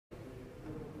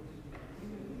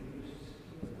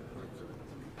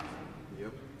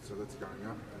so that's going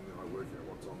up, and then I work out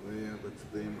what's on there. That's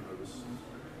them over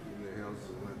in their houses,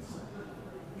 and that's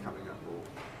coming up or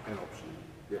an option.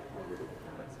 Yep, I'll get it.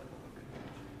 Let's have a look.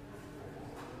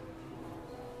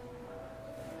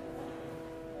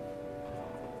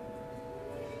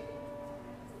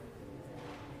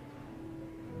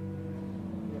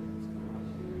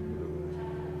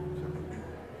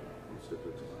 One step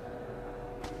at a time.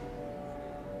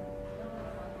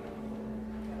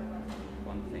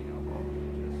 One thing I will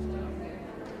just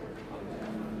I'll do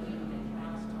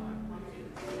next time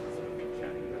is sort of be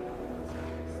chatting about the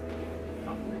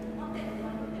public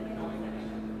knowing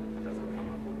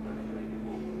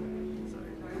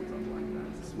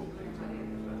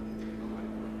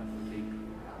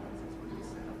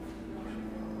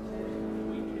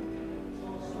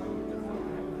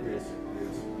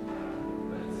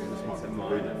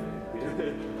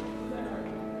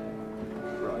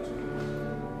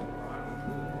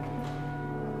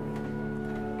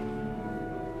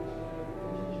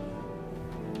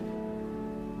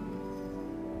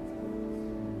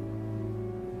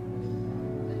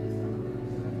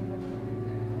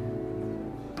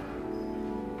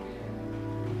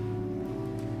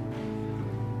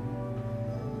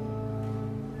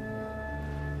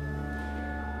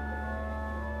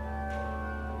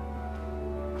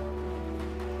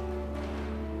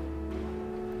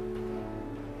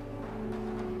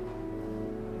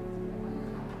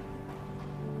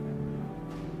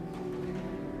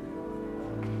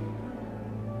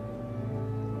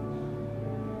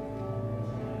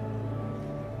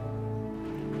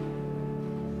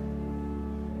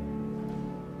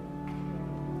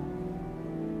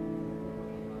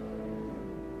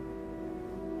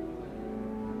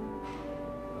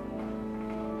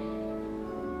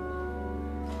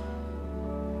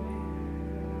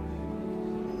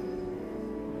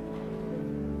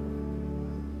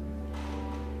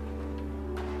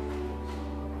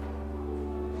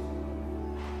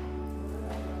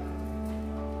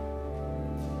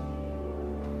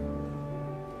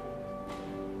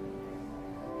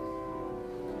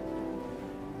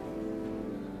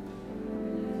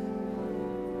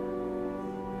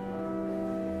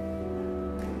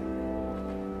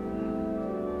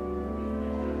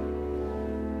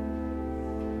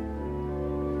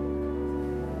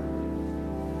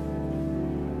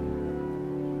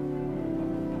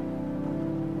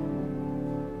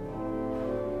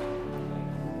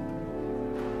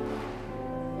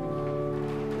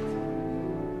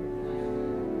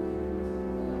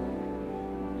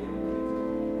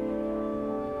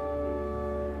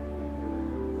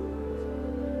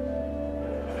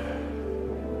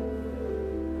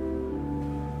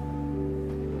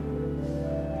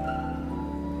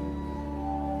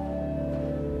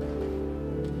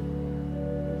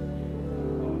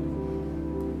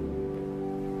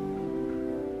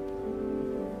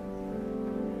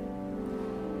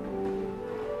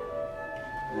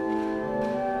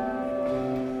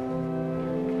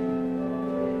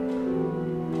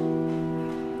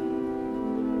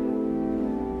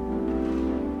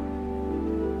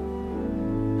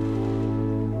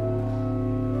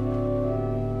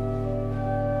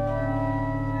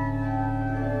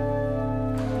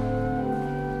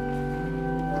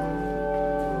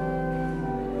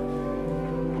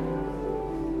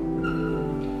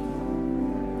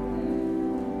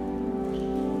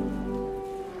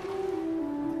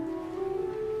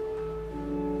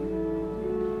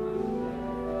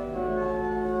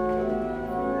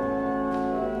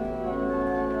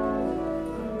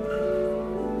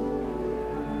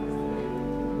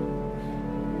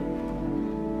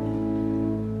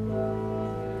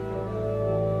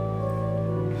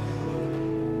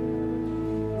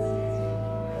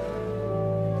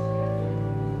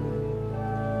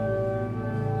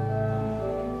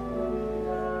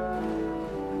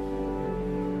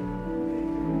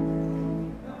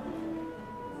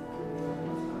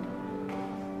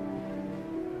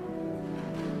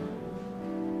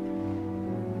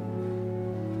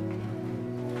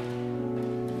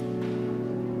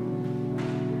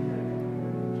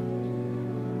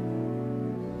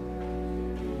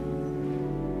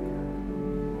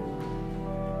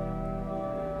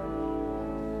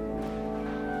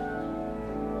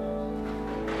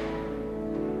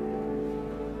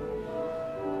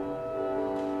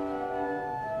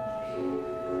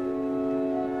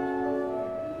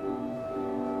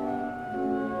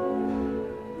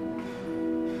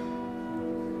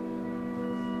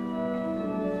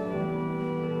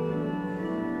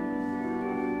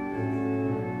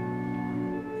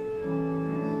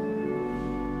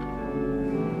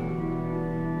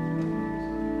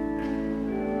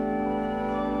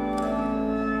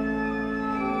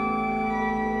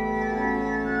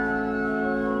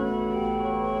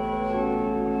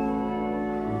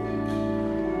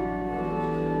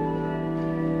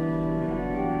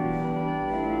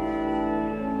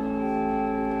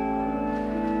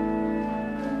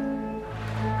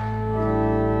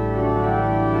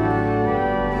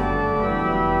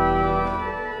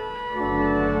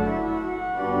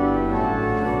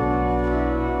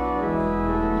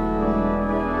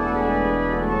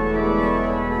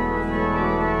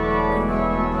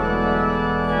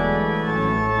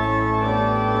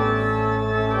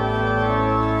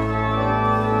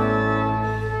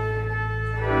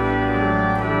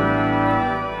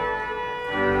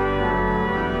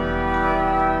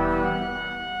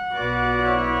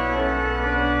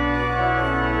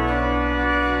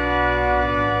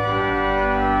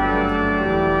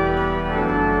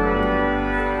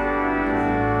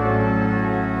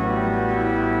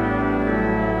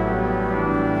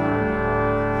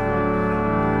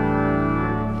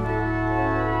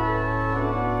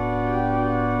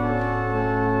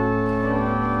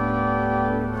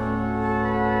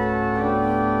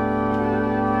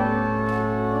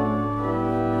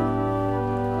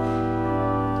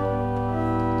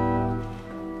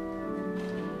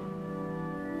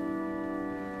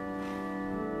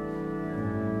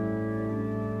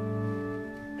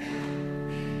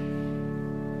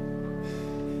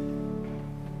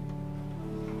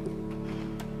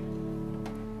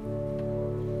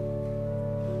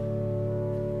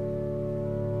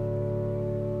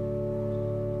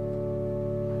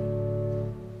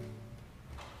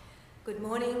Good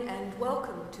morning and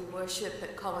welcome to worship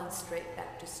at Collins Street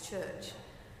Baptist Church.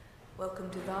 Welcome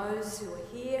to those who are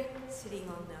here sitting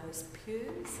on those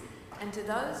pews and to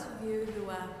those of you who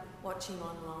are watching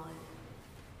online.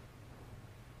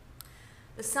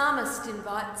 The psalmist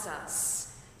invites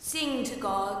us, sing to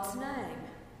God's name,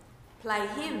 play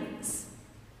hymns.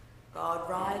 God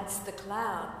rides the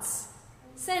clouds,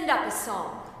 send up a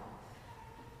song.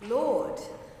 Lord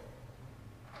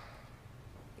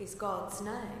is God's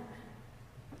name.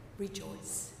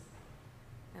 Rejoice.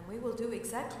 And we will do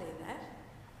exactly that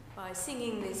by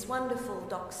singing this wonderful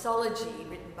doxology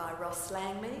written by Ross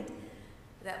Langmead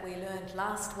that we learned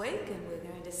last week, and we're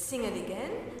going to sing it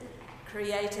again.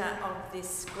 Creator of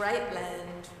this great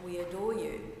land, we adore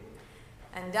you.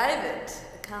 And David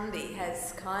Kundi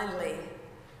has kindly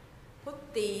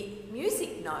put the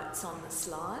music notes on the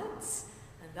slides.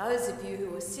 Those of you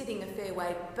who are sitting a fair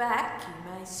way back,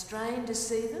 you may strain to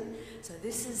see them. So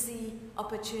this is the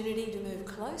opportunity to move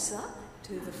closer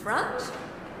to the front.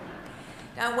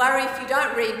 Don't worry if you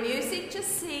don't read music, just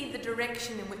see the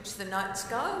direction in which the notes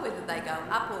go, whether they go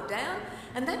up or down,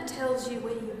 and that tells you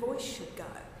where your voice should go.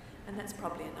 And that's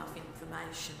probably enough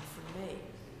information from me.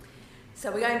 So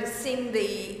we're going to sing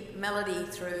the melody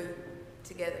through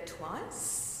together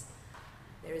twice.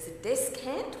 There is a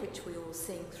descant, which we will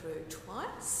sing through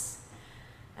twice.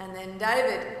 And then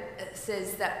David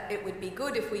says that it would be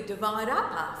good if we divide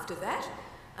up after that.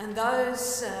 And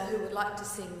those who would like to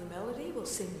sing the melody will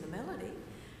sing the melody.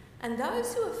 And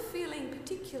those who are feeling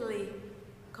particularly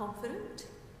confident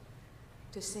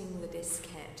to sing the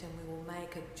descant, and we will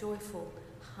make a joyful,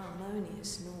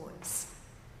 harmonious noise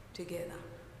together.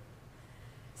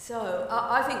 So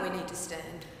I think we need to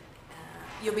stand.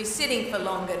 You'll be sitting for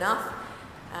long enough.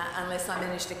 Unless I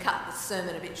manage to cut the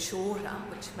sermon a bit shorter,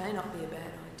 which may not be a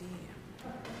bad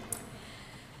idea.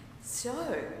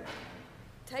 So,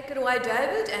 take it away,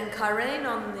 David, and Kyrene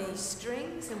on the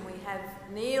strings, and we have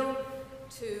Neil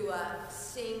to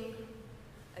sing,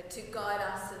 to guide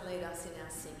us and lead us in our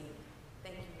singing.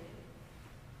 Thank you,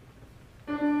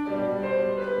 Neil.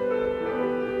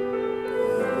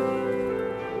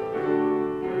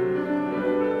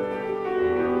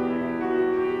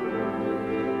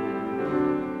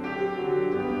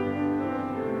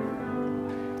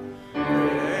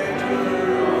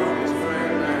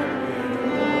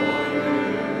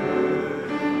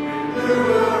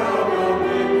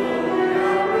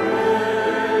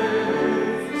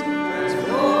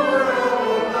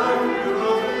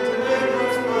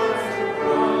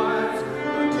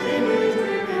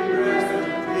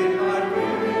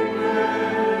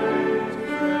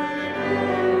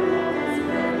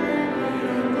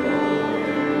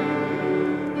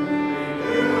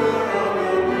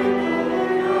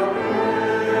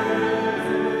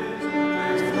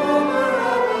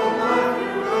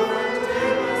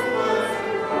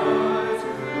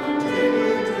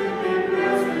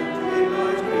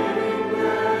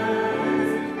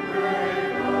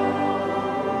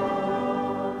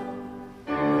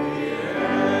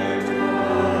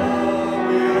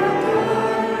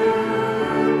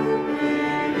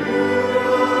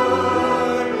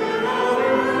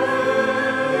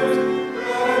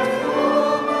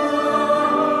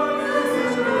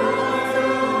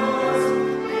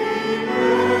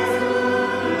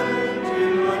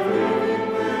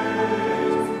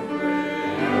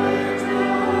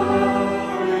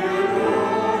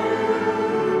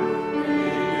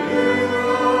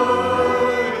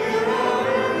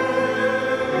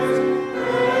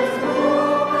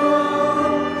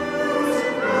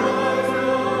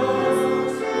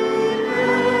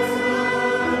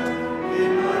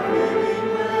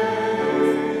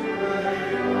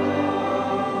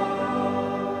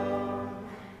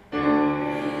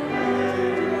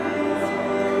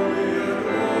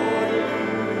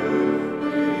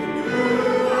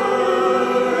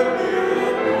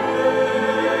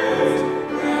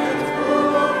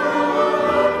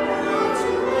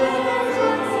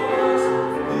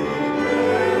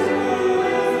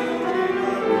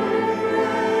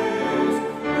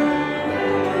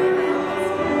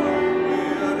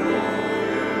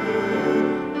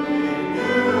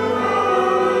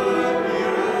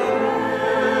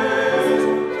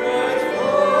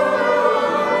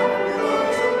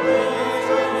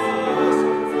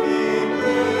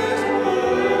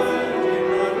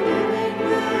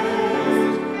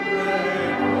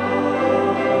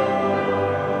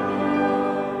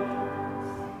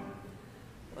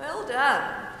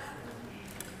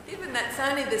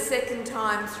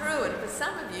 Through, and for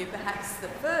some of you perhaps the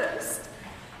first,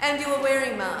 and you are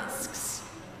wearing masks.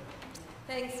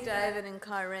 Thanks, David and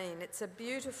Kyrene. It's a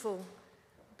beautiful,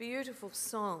 beautiful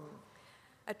song.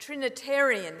 a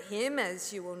Trinitarian hymn,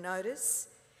 as you will notice,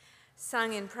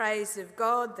 sung in praise of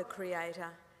God the Creator,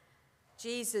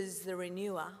 Jesus the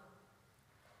Renewer,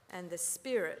 and the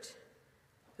Spirit,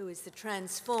 who is the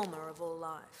transformer of all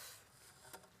life.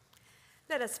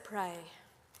 Let us pray.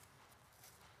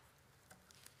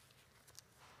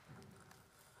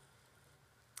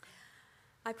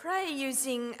 I pray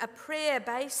using a prayer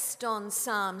based on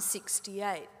Psalm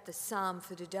 68, the psalm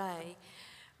for today,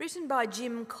 written by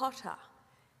Jim Cotter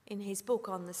in his book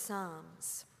on the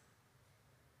Psalms.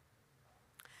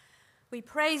 We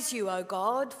praise you, O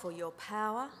God, for your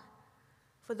power,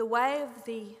 for the way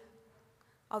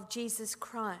of Jesus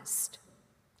Christ.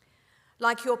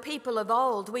 Like your people of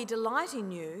old, we delight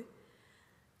in you,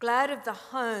 glad of the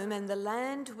home and the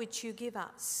land which you give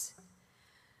us,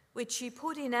 which you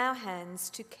put in our hands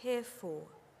to care for.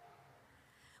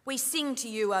 We sing to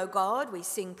you, O God, we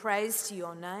sing praise to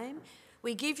your name.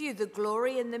 We give you the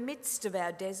glory in the midst of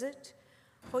our desert,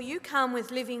 for you come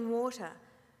with living water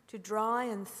to dry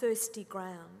and thirsty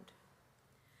ground.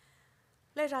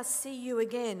 Let us see you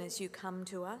again as you come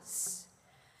to us.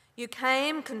 You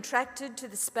came contracted to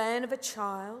the span of a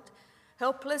child,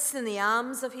 helpless in the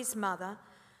arms of his mother,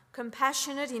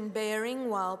 compassionate in bearing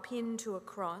while pinned to a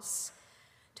cross,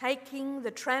 taking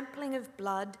the trampling of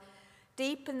blood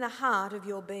deep in the heart of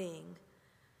your being,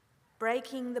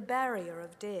 breaking the barrier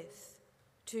of death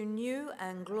to new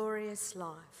and glorious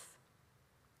life.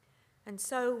 And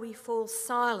so we fall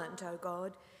silent, O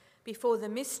God, before the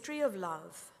mystery of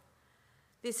love,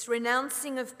 this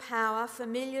renouncing of power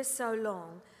familiar so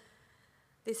long,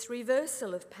 this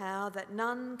reversal of power that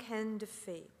none can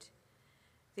defeat,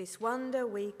 this wonder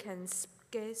we can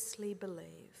scarcely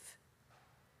believe.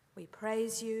 We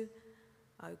praise you,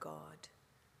 O God.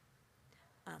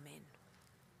 Amen.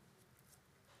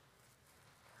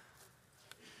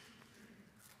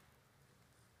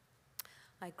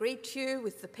 I greet you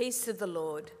with the peace of the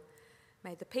Lord.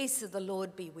 May the peace of the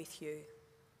Lord be with you.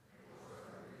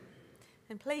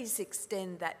 And please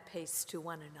extend that peace to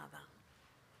one another.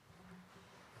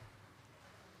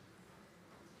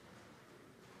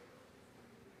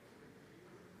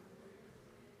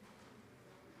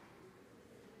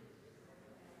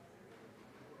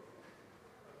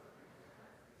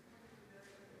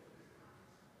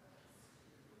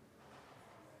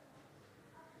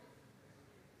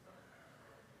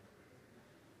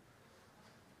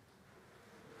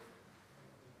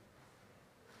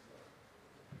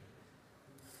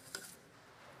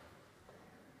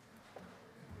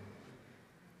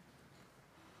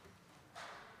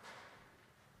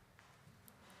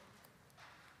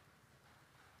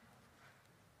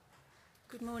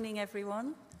 Good morning,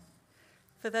 everyone.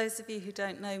 For those of you who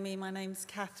don't know me, my name's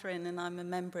Catherine and I'm a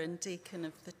member and deacon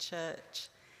of the church.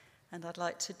 And I'd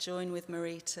like to join with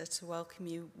Marita to welcome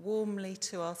you warmly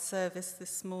to our service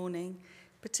this morning,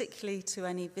 particularly to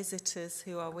any visitors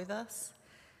who are with us.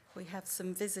 We have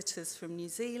some visitors from New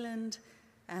Zealand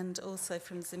and also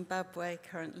from Zimbabwe,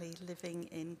 currently living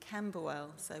in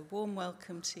Camberwell. So warm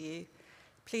welcome to you.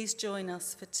 Please join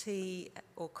us for tea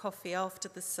or coffee after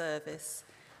the service.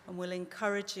 And we'll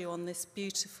encourage you on this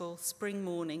beautiful spring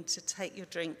morning to take your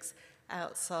drinks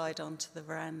outside onto the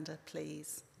veranda,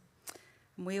 please.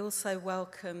 And we also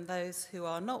welcome those who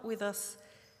are not with us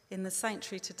in the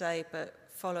sanctuary today, but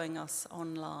following us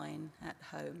online at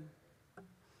home.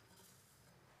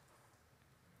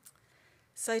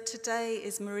 So today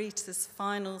is Marita's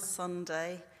final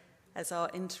Sunday as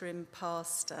our interim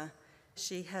pastor.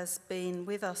 She has been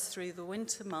with us through the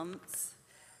winter months,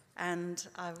 and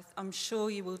I'm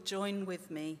sure you will join with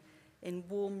me in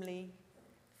warmly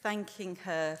thanking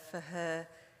her for her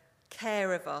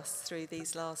care of us through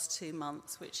these last 2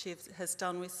 months, which she has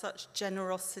done with such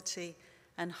generosity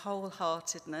and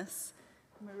wholeheartedness.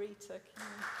 Marita, can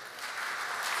you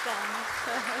stand?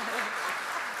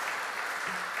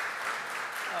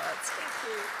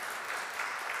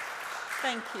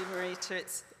 Thank you,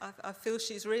 Marita. I feel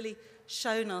she's really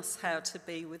shown us how to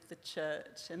be with the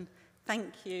church, and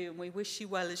thank you, and we wish you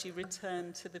well as you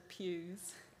return to the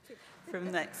pews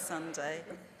from next Sunday.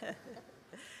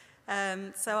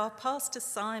 So our pastor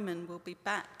Simon will be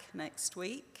back next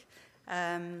week.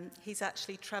 He's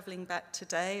actually travelling back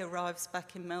today, arrives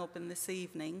back in Melbourne this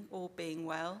evening, all being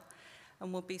well,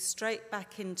 and we'll be straight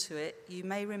back into it. You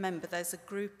may remember there's a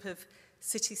group of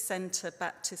city centre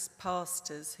Baptist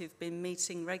pastors who've been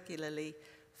meeting regularly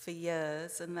for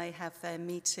years, and they have their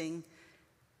meeting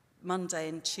Monday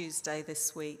and Tuesday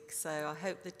this week. So I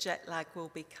hope the jet lag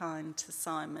will be kind to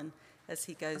Simon as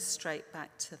he goes straight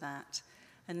back to that.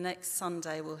 And next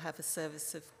Sunday we'll have a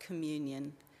service of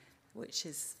communion, which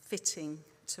is fitting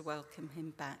to welcome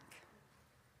him back.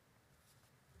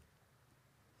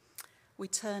 We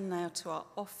turn now to our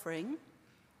offering.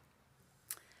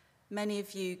 Many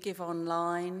of you give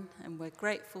online, and we're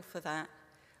grateful for that.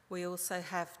 We also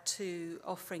have 2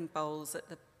 offering bowls at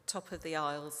the top of the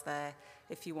aisles there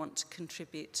if you want to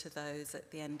contribute to those at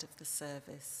the end of the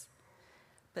service.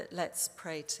 But let's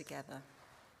pray together.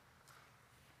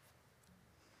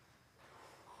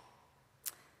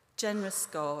 Generous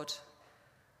God,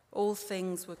 all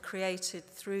things were created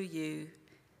through you,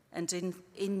 and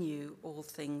in you all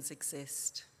things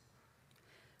exist.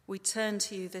 We turn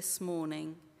to you this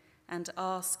morning and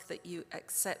ask that you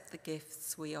accept the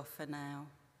gifts we offer now.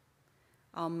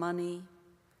 Our money,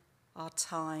 our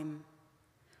time,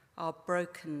 our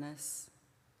brokenness,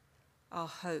 our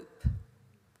hope,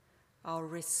 our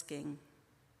risking,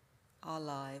 our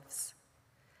lives.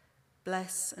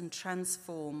 Bless and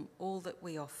transform all that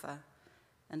we offer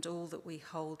and all that we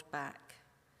hold back,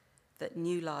 that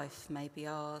new life may be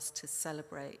ours to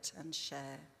celebrate and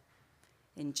share.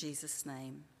 In Jesus'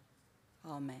 name,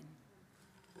 amen.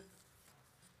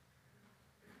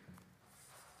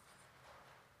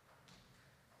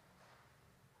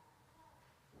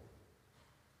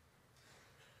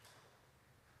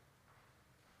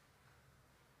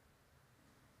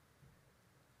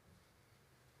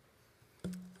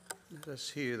 Let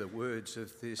us hear the words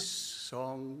of this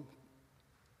song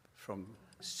from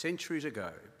centuries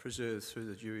ago, preserved through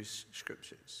the Jewish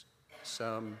scriptures.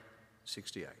 Psalm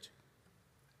 68.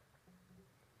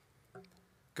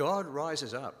 God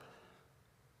rises up.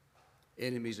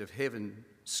 Enemies of heaven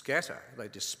scatter. They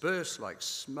disperse like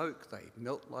smoke. They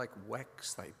melt like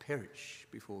wax. They perish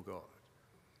before God.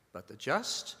 But the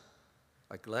just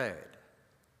are glad.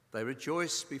 They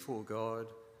rejoice before God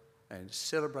and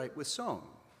celebrate with song.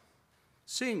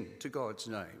 Sing to God's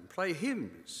name. Play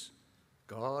hymns.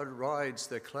 God rides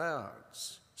the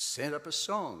clouds. Send up a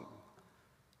song.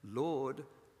 Lord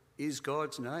is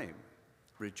God's name.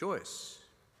 Rejoice.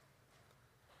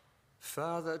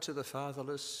 Father to the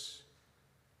fatherless,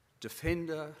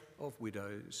 defender of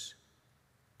widows,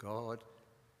 God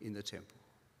in the temple.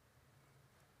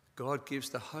 God gives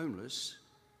the homeless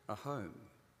a home,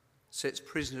 sets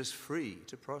prisoners free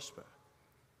to prosper,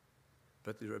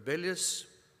 but the rebellious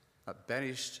are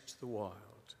banished to the wild.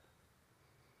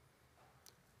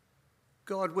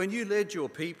 God, when you led your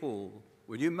people,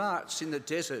 when you marched in the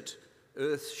desert,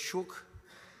 earth shook,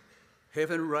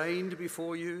 heaven reigned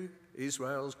before you,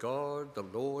 Israel's God, the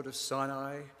Lord of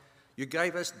Sinai. You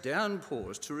gave us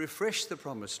downpours to refresh the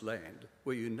promised land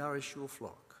where you nourish your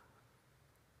flock.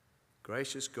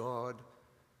 Gracious God,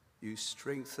 you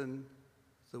strengthen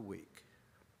the weak.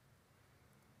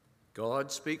 God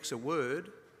speaks a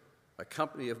word, a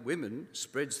company of women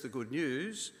spreads the good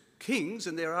news, kings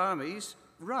and their armies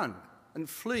run and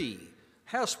flee.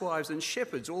 Housewives and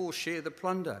shepherds all share the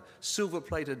plunder,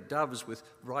 silver-plated doves with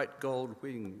bright gold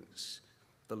wings.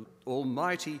 The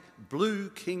almighty blew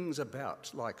kings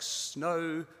about like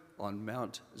snow on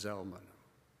Mount Zalmon.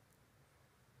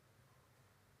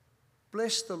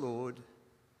 Bless the Lord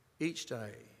each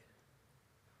day,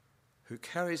 who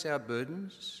carries our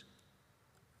burdens,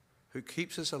 who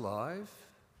keeps us alive,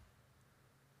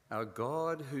 our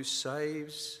God who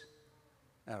saves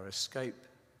our escape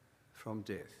from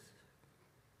death.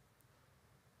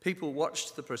 People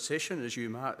watched the procession as you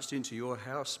marched into your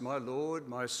house, my Lord,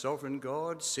 my sovereign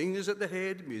God, singers at the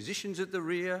head, musicians at the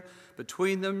rear,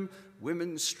 between them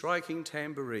women striking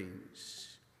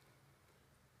tambourines.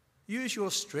 Use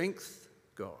your strength,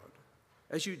 God,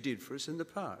 as you did for us in the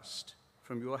past,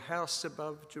 from your house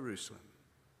above Jerusalem.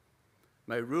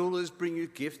 May rulers bring you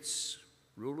gifts,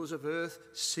 rulers of earth,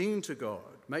 sing to God,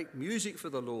 make music for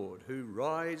the Lord, who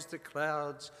rides the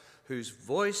clouds, whose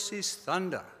voice is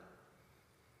thunder.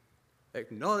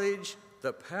 Acknowledge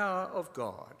the power of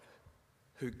God,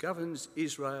 who governs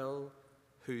Israel,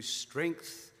 whose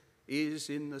strength is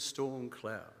in the storm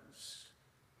clouds.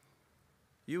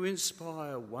 You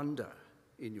inspire wonder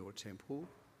in your temple,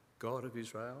 God of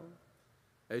Israel,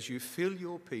 as you fill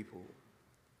your people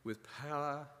with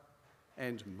power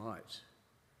and might.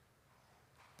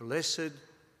 Blessed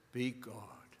be God.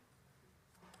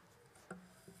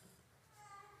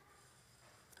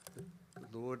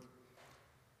 The Lord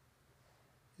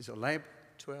is a lamp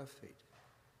to our feet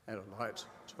and a light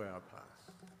to our path.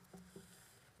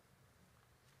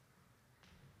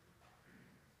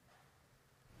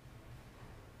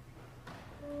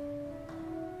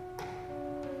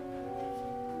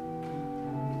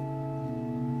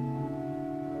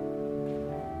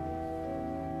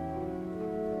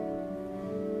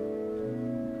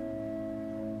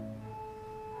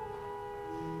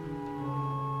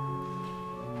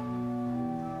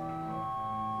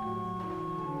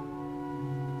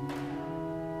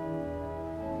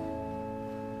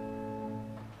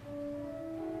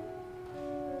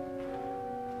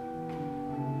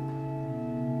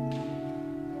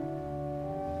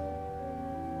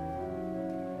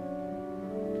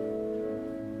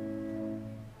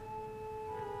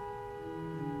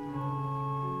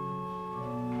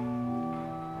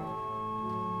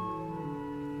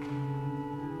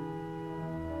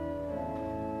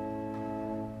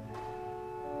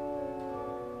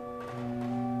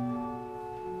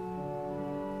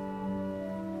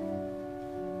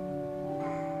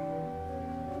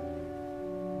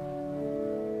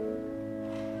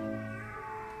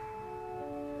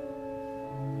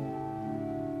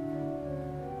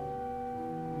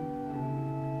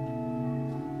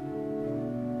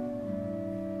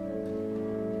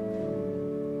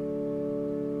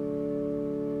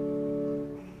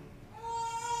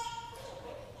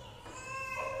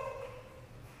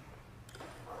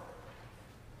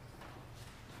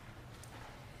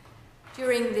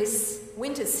 During this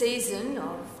winter season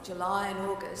of July and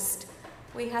August,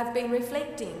 we have been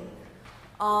reflecting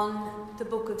on the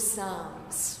book of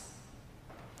Psalms.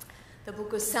 The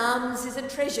book of Psalms is a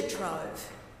treasure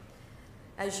trove,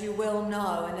 as you well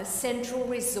know, and a central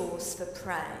resource for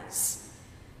praise.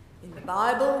 In the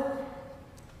Bible,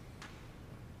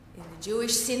 in the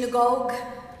Jewish synagogue,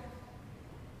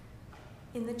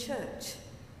 in the church.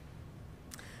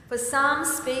 For Psalms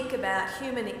speak about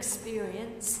human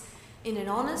experience in an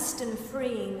honest and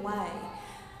freeing way.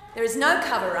 There is no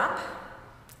cover-up,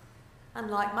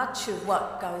 unlike much of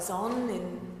what goes on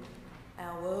in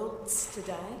our worlds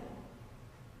today.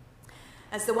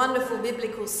 As the wonderful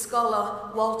biblical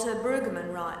scholar Walter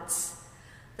Brueggemann writes,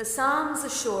 the Psalms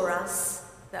assure us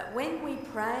that when we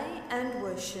pray and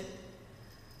worship,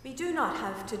 we do not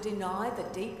have to deny the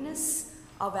deepness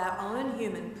of our own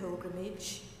human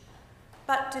pilgrimage,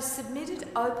 but to submit it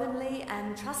openly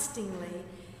and trustingly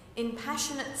in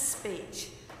passionate speech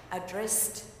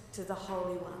addressed to the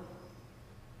Holy One.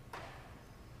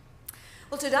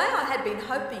 Well, today I had been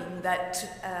hoping that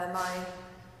my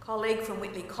colleague from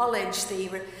Whitley College,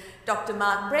 Dr.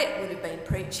 Mark Brett, would have been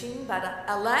preaching, but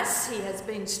alas, he has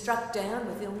been struck down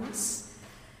with illness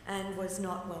and was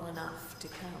not well enough to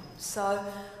come. So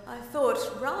I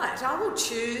thought, right, I will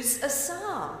choose a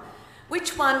psalm.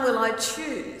 Which one will I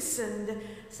choose? And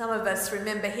some of us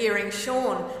remember hearing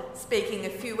Sean speaking a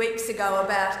few weeks ago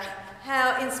about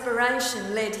how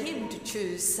inspiration led him to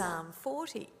choose Psalm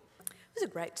 40. It was a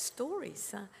great story,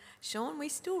 Sean. We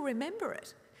still remember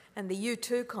it. And the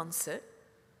U2 concert.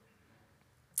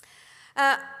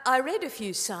 I read a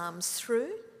few psalms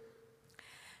through,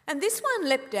 and this one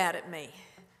leapt out at me.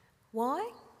 Why?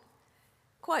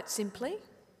 Quite simply,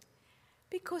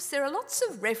 because there are lots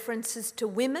of references to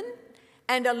women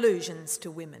and allusions to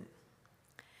women.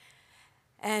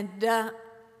 And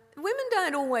women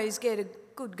don't always get a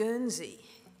good Guernsey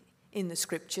in the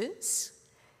scriptures.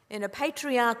 In a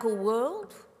patriarchal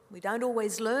world, we don't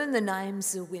always learn the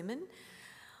names of women.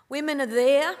 Women are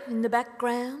there in the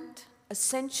background,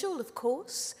 essential, of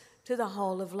course, to the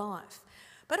whole of life.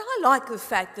 But I like the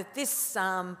fact that this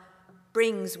psalm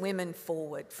brings women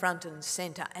forward, front and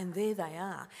centre, and there they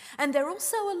are. And they're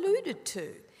also alluded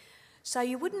to. So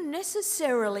you wouldn't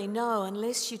necessarily know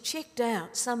unless you checked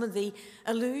out some of the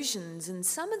allusions and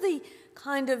some of the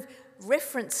kind of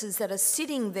references that are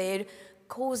sitting there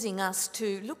causing us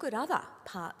to look at other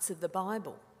parts of the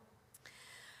Bible.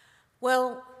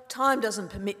 Well, time doesn't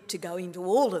permit to go into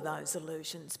all of those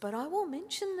allusions, but I will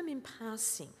mention them in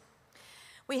passing.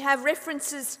 We have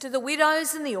references to the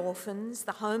widows and the orphans,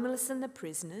 the homeless and the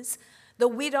prisoners, the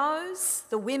widows,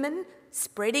 the women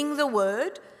spreading the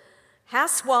word,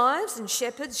 housewives and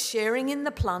shepherds sharing in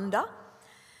the plunder,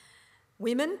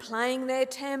 women playing their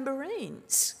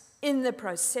tambourines in the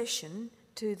procession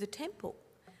to the temple.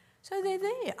 So they're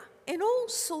there in all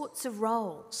sorts of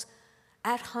roles,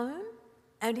 at home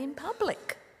and in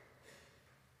public.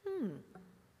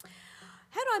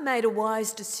 Had I made a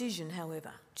wise decision,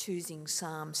 however, choosing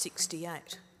Psalm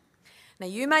 68? Now,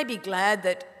 you may be glad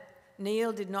that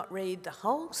Neil did not read the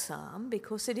whole psalm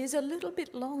because it is a little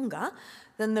bit longer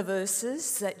than the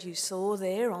verses that you saw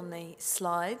there on the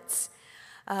slides.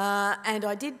 And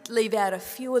I did leave out a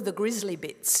few of the grisly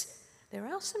bits. There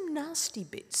are some nasty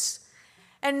bits.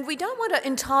 And we don't want to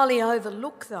entirely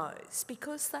overlook those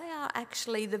because they are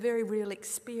actually the very real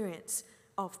experience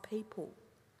of people,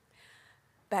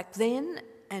 back then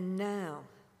and now.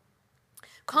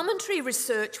 Commentary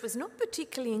research was not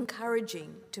particularly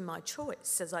encouraging to my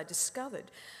choice, as I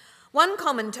discovered. One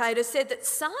commentator said that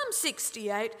Psalm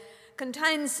 68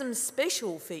 contains some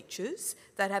special features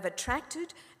that have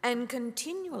attracted and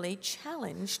continually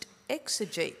challenged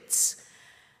exegetes.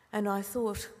 And I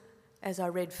thought, as I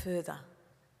read further,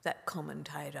 that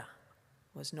commentator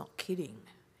was not kidding.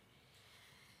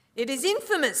 It is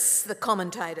infamous, the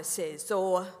commentator says,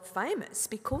 or famous,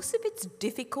 because of its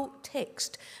difficult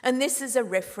text. And this is a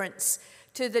reference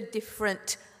to the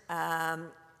different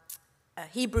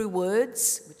Hebrew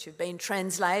words which have been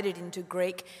translated into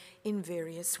Greek in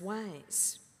various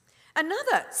ways.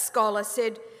 Another scholar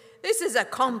said, this is a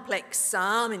complex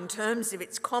psalm in terms of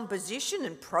its composition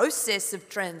and process of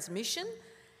transmission.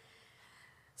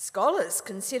 Scholars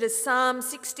consider Psalm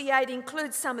 68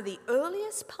 includes some of the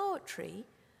earliest poetry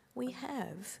we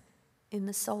have in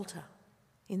the Psalter,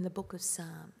 in the book of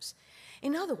Psalms.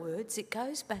 In other words, it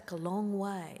goes back a long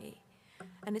way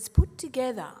and it's put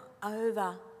together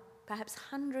over perhaps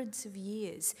hundreds of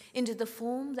years into the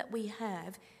form that we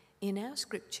have in our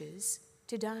scriptures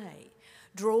today,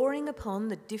 drawing upon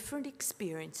the different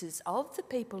experiences of the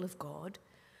people of God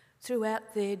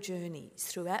throughout their journeys,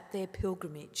 throughout their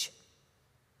pilgrimage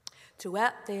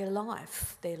throughout their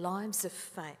life, their lives of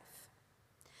faith.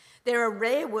 There are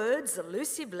rare words,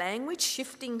 elusive language,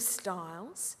 shifting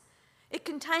styles. It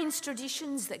contains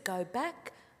traditions that go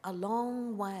back a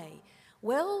long way,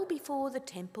 well before the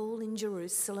temple in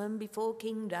Jerusalem, before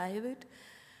King David,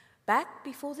 back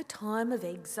before the time of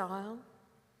exile.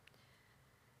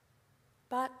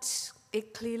 But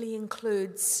it clearly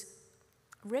includes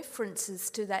references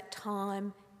to that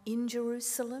time in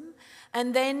Jerusalem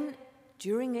and then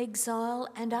during exile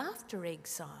and after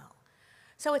exile.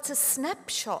 So it's a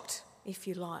snapshot, if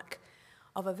you like,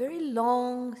 of a very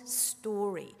long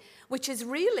story, which is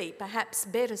really perhaps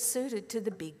better suited to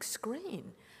the big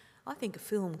screen. I think a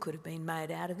film could have been made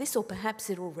out of this, or perhaps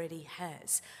it already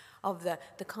has, of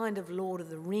the kind of Lord of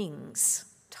the Rings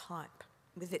type,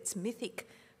 with its mythic,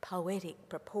 poetic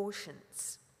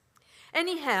proportions.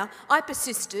 Anyhow, I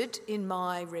persisted in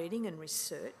my reading and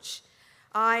research.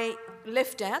 I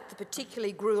left out the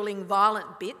particularly gruelling,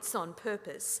 violent bits on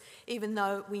purpose, even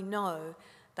though we know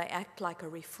they act like a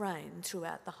refrain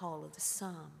throughout the whole of the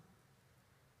psalm.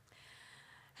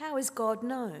 How is God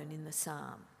known in the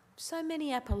psalm? So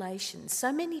many appellations,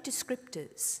 so many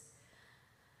descriptors.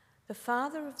 The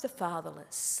father of the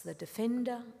fatherless, the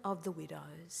defender of the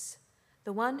widows,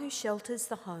 the one who shelters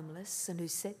the homeless and who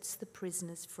sets the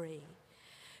prisoners free,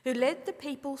 who led the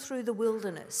people through the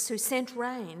wilderness, who sent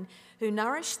rain, who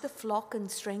nourished the flock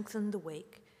and strengthened the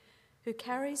weak, who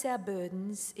carries our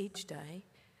burdens each day,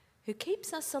 who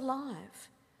keeps us alive,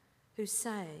 who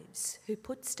saves, who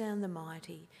puts down the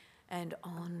mighty, and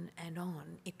on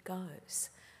it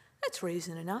goes. That's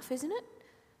reason enough, isn't it,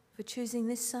 for choosing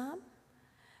this psalm?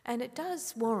 And it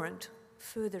does warrant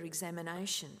further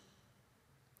examination.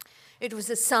 It was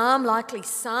a psalm likely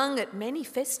sung at many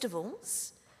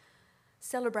festivals,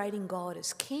 celebrating God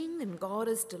as King and God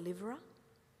as Deliverer,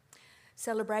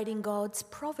 celebrating God's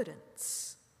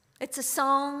providence. It's a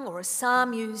song or a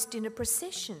psalm used in a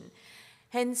procession,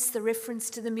 hence the reference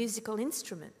to the musical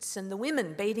instruments and the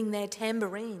women beating their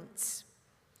tambourines.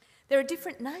 There are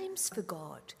different names for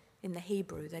God in the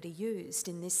Hebrew that are used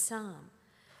in this psalm,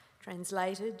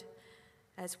 translated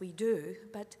as we do,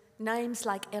 but names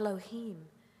like Elohim,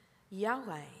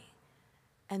 Yahweh,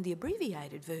 and the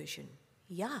abbreviated version,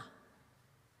 Yah.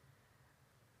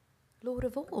 Lord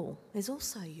of all is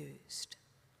also used.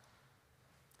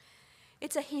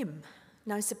 It's a hymn,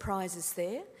 no surprises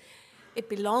there. It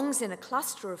belongs in a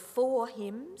cluster of 4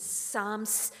 hymns,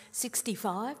 Psalms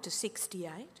 65 to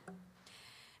 68,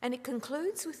 and it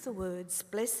concludes with the words,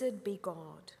 "Blessed be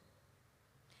God."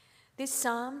 This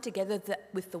psalm, together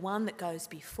with the one that goes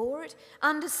before it,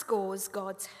 underscores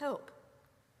God's help.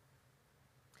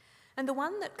 And the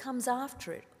one that comes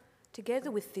after it, together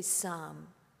with this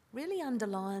psalm, really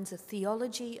underlines a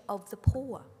theology of the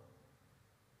poor.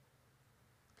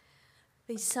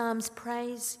 These psalms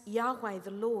praise Yahweh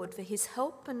the Lord for his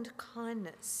help and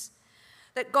kindness,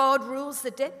 that God rules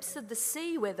the depths of the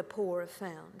sea where the poor are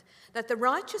found, that the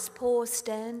righteous poor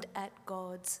stand at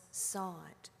God's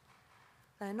side.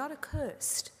 They are not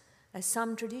accursed, as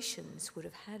some traditions would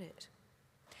have had it.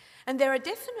 And there are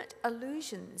definite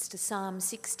allusions to Psalm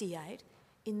 68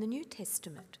 in the New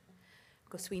Testament,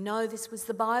 because we know this was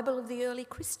the Bible of the early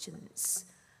Christians.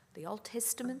 The Old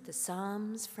Testament, the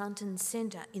Psalms, front and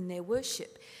centre in their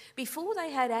worship, before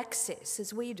they had access,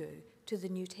 as we do, to the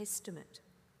New Testament.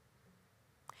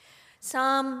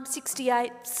 Psalm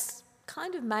 68's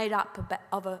kind of made up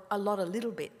of a lot of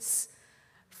little bits,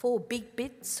 4 big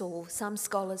bits, or some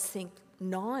scholars think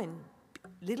 9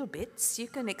 little bits. You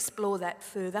can explore that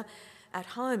further at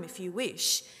home if you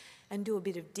wish and do a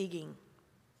bit of digging.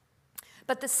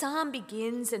 But the psalm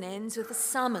begins and ends with a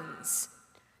summons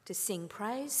to sing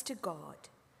praise to God,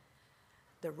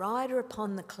 the rider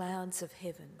upon the clouds of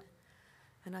heaven.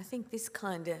 And I think this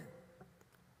kind of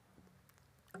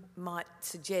might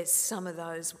suggest some of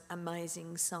those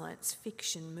amazing science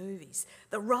fiction movies.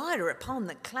 The rider upon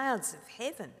the clouds of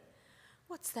heaven.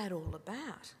 What's that all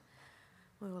about?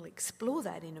 We'll explore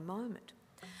that in a moment.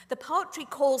 The poetry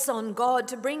calls on God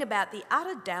to bring about the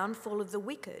utter downfall of the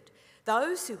wicked,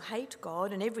 those who hate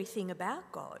God and everything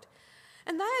about God.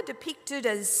 And they are depicted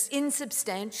as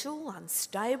insubstantial,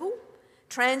 unstable,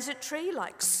 transitory,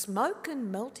 like smoke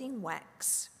and melting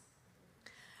wax.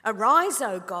 Arise,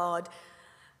 O God,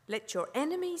 let your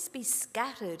enemies be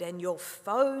scattered and your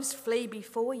foes flee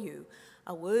before you,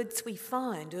 are words we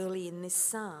find early in this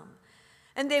psalm.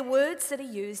 And they're words that are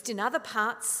used in other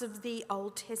parts of the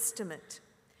Old Testament.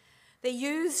 They're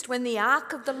used when the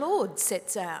ark of the Lord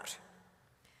sets out.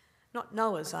 Not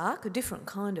Noah's ark, a different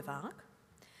kind of ark.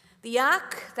 The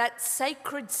ark, that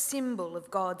sacred symbol of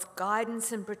God's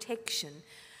guidance and protection,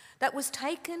 that was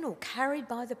taken or carried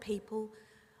by the people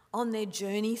on their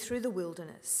journey through the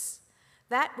wilderness,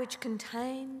 that which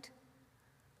contained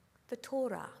the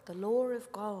Torah, the law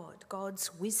of God,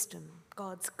 God's wisdom,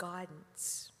 God's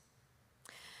guidance.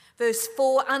 Verse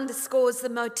 4 underscores the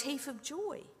motif of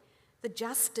joy. The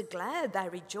just are glad, they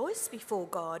rejoice before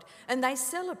God, and they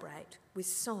celebrate with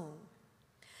song.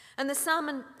 And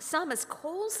the psalmist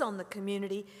calls on the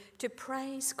community to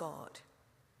praise God,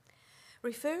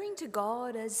 referring to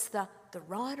God as the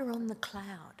rider on the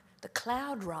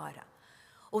cloud rider,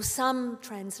 or some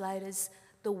translators,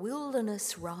 the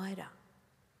wilderness rider,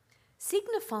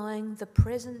 signifying the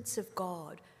presence of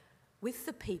God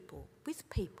with people,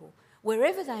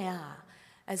 wherever they are,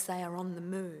 as they are on the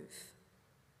move.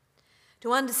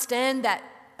 To understand that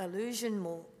allusion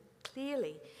more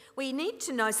clearly, we need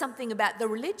to know something about the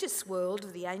religious world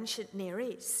of the ancient Near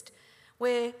East,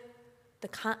 where the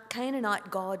Canaanite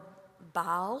god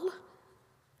Baal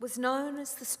was known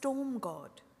as the storm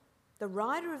god, the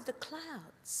rider of the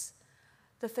clouds,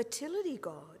 the fertility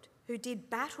god who did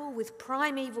battle with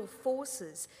primeval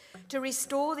forces to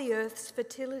restore the earth's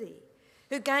fertility,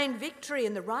 who gained victory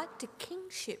and the right to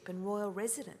kingship and royal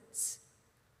residence.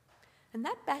 And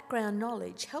that background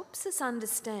knowledge helps us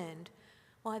understand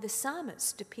why the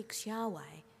psalmist depicts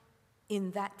Yahweh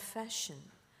in that fashion.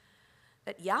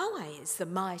 That Yahweh is the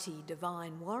mighty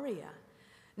divine warrior,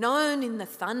 known in the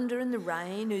thunder and the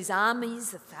rain, whose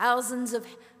armies are thousands of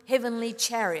heavenly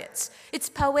chariots. It's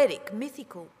poetic,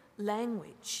 mythical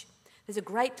language. There's a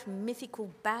great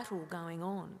mythical battle going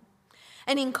on.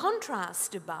 And in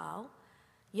contrast to Baal,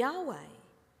 Yahweh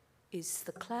is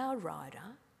the cloud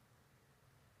rider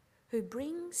who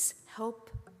brings help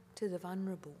to the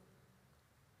vulnerable,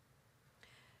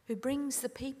 who brings the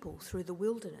people through the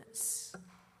wilderness,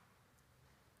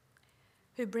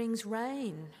 who brings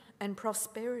rain and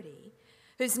prosperity,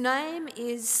 whose name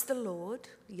is the Lord,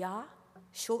 Yah,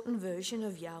 shortened version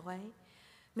of Yahweh,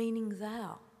 meaning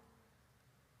thou.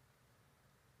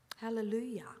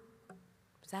 Hallelujah,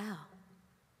 thou.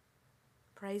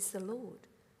 Praise the Lord.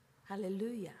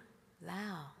 Hallelujah,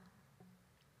 thou.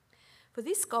 For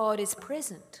this God is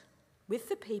present with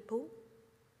the people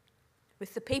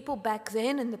back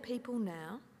then and the people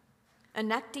now,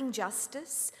 enacting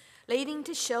justice, leading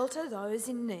to shelter those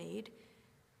in need,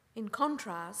 in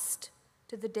contrast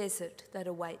to the desert that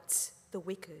awaits the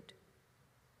wicked.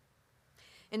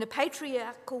 In a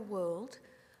patriarchal world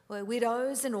where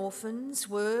widows and orphans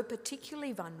were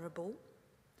particularly vulnerable,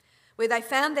 where they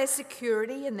found their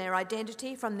security and their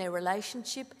identity from their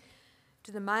relationship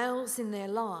to the males in their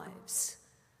lives,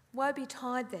 woe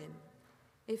betide them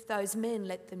if those men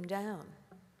let them down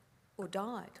or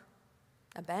died,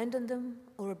 abandoned them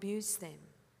or abused them.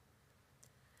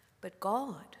 But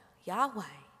God, Yahweh,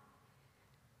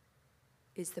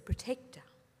 is the protector.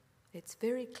 It's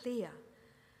very clear.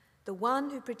 The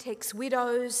one who protects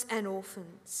widows and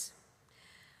orphans.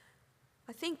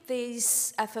 I think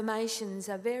these affirmations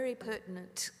are very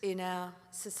pertinent in our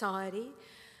society.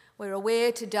 We're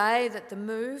aware today that the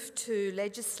move to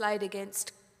legislate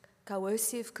against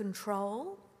coercive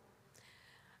control,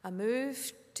 a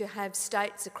move to have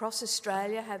states across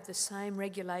Australia have the same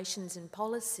regulations and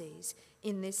policies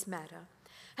in this matter,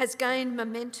 has gained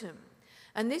momentum.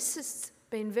 And this has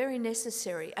been very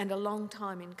necessary and a long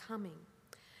time in coming.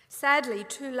 Sadly,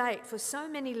 too late for so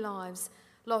many lives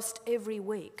lost every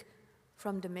week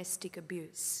from domestic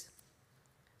abuse.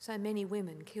 So many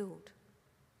women killed.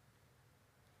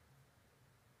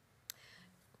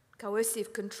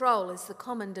 Coercive control is the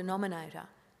common denominator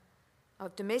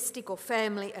of domestic or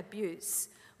family abuse,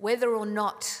 whether or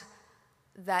not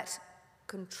that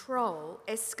control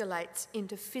escalates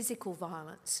into physical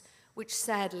violence, which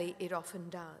sadly it often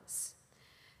does.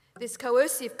 This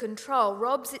coercive control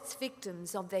robs its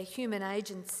victims of their human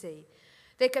agency,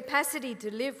 their capacity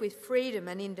to live with freedom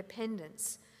and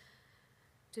independence,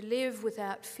 to live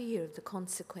without fear of the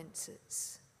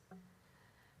consequences.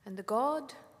 And the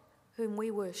God whom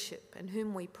we worship and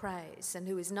whom we praise and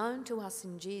who is known to us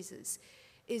in Jesus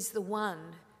is the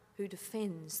one who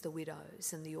defends the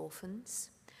widows and the orphans,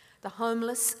 the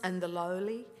homeless and the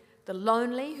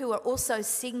lonely who are also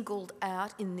singled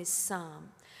out in this psalm,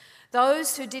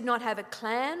 those who did not have a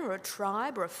clan or a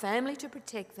tribe or a family to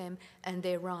protect them and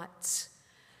their rights.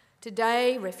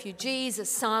 Today, refugees,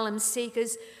 asylum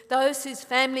seekers, those whose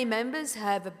family members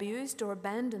have abused or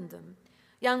abandoned them,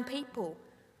 young people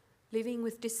living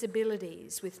with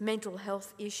disabilities, with mental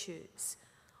health issues,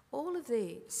 all of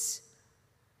these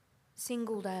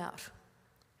singled out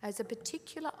as a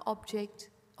particular object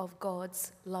of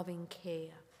God's loving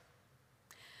care.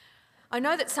 I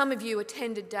know that some of you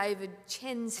attended David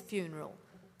Chen's funeral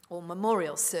or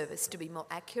memorial service to be more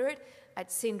accurate, at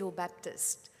Sindel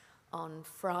Baptist on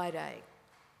Friday.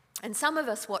 And some of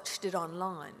us watched it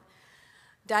online.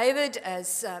 David,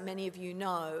 as many of you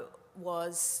know,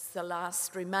 was the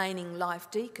last remaining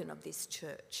life deacon of this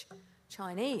church,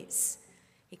 Chinese.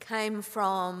 He came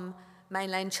from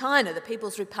mainland China, the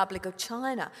People's Republic of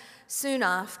China, soon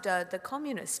after the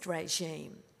communist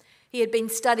regime. He had been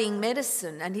studying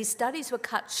medicine, and his studies were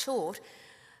cut short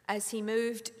as he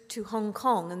moved to Hong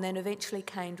Kong and then eventually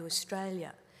came to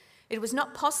Australia. It was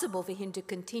not possible for him to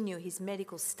continue his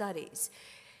medical studies.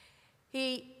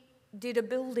 He did a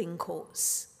building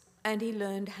course, and he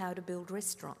learned how to build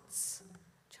restaurants,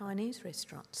 Chinese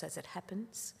restaurants as it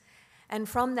happens. And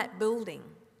from that building,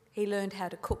 he learned how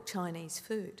to cook Chinese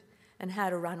food and how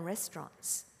to run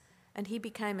restaurants. And he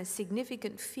became a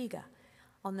significant figure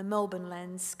on the Melbourne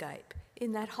landscape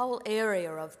in that whole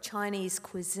area of Chinese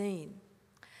cuisine.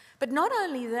 But not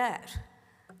only that,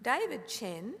 David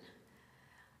Chen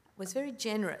was very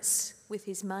generous with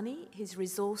his money, his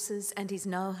resources and his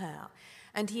know-how,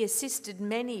 and he assisted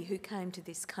many who came to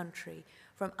this country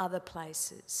from other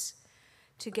places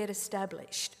to get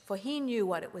established, for he knew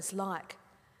what it was like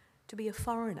to be a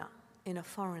foreigner in a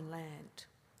foreign land.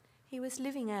 He was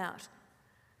living out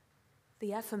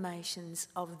the affirmations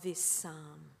of this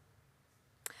psalm.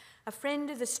 A friend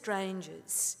of the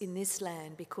strangers in this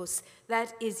land, because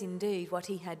that is indeed what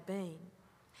he had been.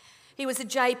 He was a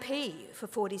JP for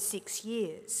 46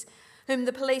 years, whom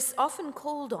the police often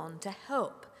called on to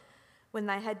help when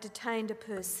they had detained a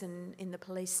person in the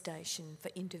police station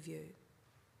for interview.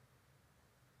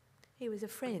 He was a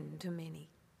friend to many.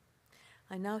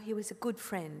 I know he was a good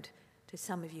friend to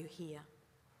some of you here.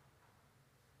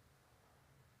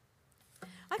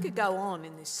 I could go on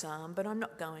in this psalm, but I'm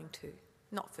not going to,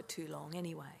 not for too long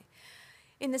anyway.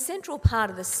 In the central part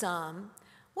of the psalm,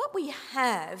 what we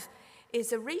have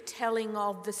is a retelling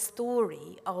of the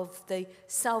story of the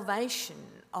salvation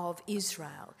of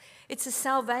Israel. It's a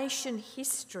salvation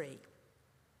history.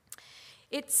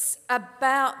 It's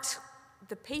about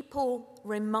the people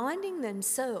reminding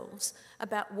themselves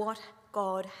about what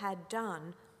God had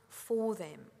done for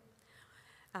them,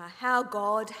 how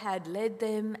God had led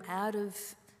them out of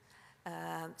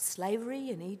slavery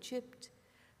in Egypt,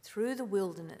 through the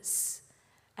wilderness,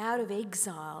 out of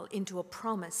exile into a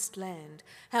promised land,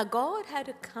 how God had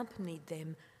accompanied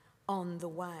them on the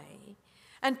way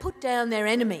and put down their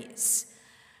enemies.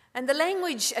 And the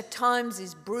language at times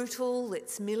is brutal,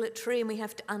 it's military, and we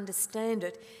have to understand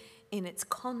it in its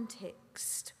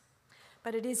context.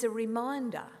 But it is a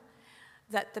reminder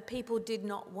that the people did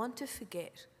not want to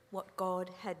forget what God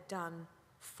had done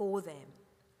for them.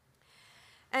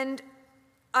 And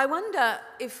I wonder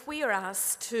if we are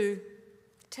asked to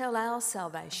tell our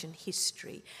salvation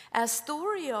history, our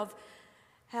story of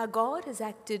how God has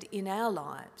acted in our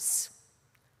lives,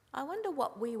 I wonder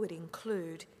what we would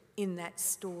include in that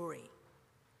story.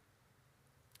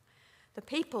 The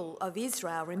people of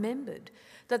Israel remembered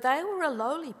that they were a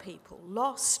lowly people,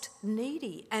 lost,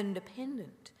 needy and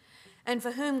dependent, and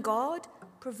for whom God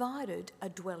provided a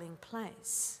dwelling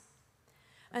place.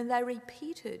 And they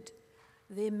repeated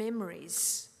their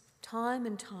memories time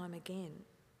and time again.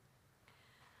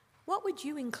 What would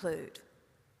you include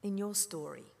in your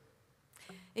story?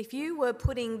 If you were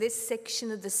putting this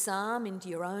section of the psalm into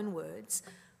your own words,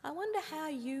 I wonder how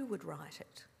you would write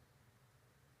it.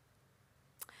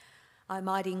 I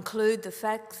might include the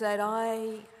fact that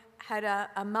I had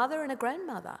a mother and a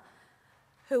grandmother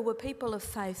who were people of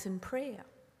faith and prayer,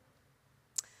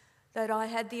 that I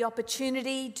had the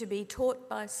opportunity to be taught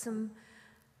by some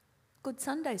good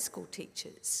Sunday school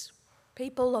teachers,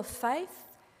 people of faith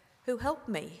who helped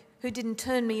me, who didn't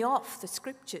turn me off the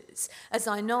scriptures, as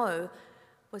I know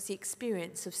was the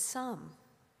experience of some.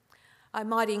 I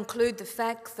might include the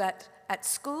fact that at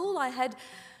school I had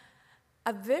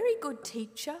a very good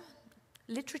teacher,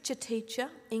 literature teacher,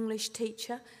 English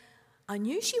teacher. I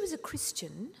knew she was a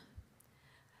Christian,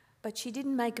 but she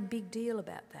didn't make a big deal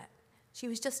about that. She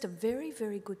was just a very,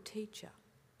 very good teacher,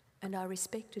 and I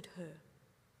respected her.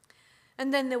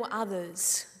 And then there were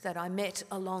others that I met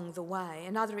along the way,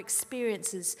 and other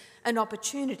experiences and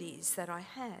opportunities that I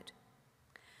had.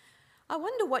 I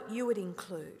wonder what you would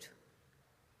include.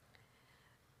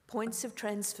 Points of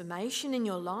transformation in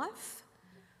your life,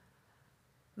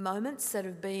 moments that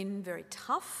have been very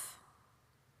tough,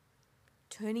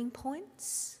 turning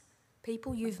points,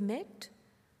 people you've met,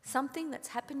 something that's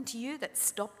happened to you that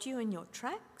stopped you in your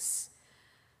tracks,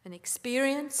 an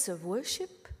experience of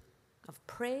worship, of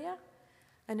prayer,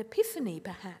 an epiphany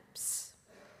perhaps.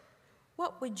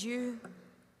 What would you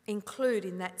include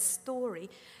in that story?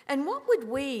 And what would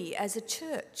we as a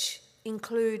church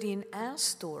include in our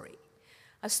story,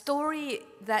 a story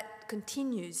that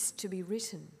continues to be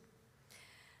written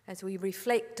as we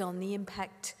reflect on the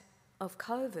impact of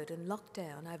COVID and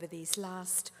lockdown over these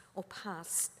last or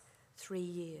past 3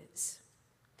 years.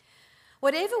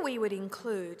 Whatever we would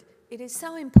include, it is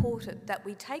so important that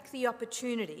we take the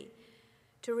opportunity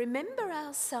to remember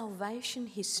our salvation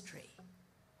history,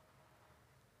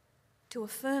 to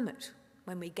affirm it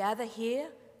when we gather here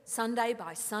Sunday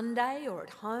by Sunday or at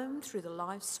home through the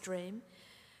live stream,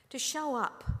 to show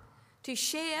up, to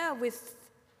share with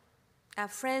our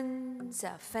friends,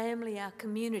 our family, our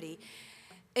community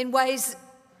in ways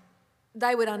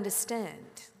they would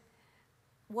understand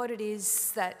what it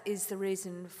is that is the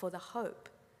reason for the hope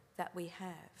that we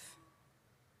have.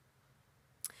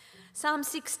 Psalm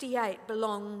 68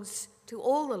 belongs to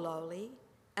all the lowly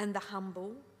and the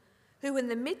humble who in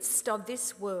the midst of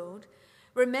this world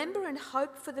remember and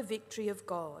hope for the victory of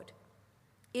God.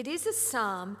 It is a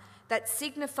psalm that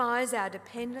signifies our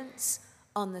dependence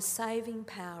on the saving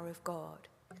power of God.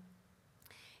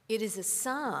 It is a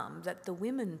psalm that the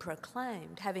women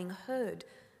proclaimed, having heard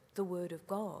the word of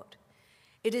God.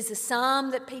 It is a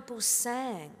psalm that people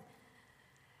sang,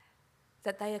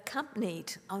 that they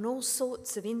accompanied on all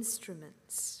sorts of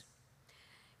instruments.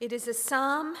 It is a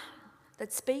psalm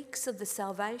that speaks of the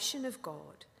salvation of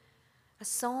God, a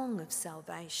song of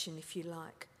salvation, if you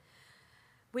like,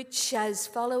 which, as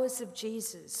followers of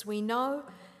Jesus, we know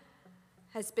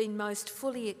has been most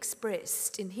fully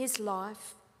expressed in his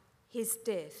life, his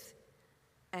death,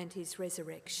 and his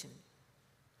resurrection.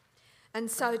 And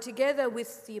so, together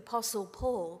with the Apostle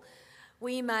Paul,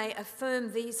 we may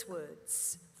affirm these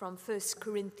words from 1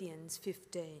 Corinthians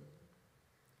 15.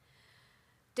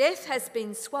 Death has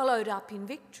been swallowed up in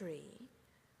victory.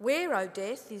 Where, O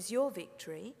death, is your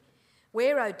victory?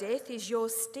 Where, O death, is your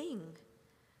sting?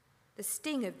 The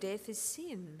sting of death is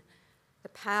sin. The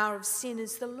power of sin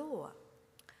is the law.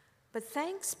 But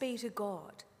thanks be to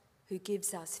God who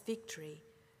gives us victory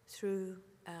through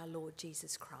our Lord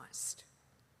Jesus Christ.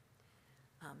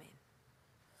 Amen.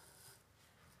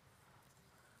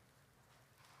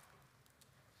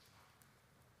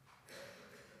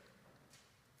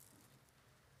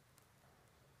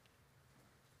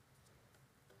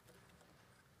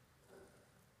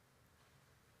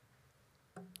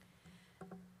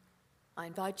 I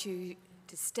invite you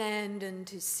to stand and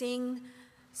to sing,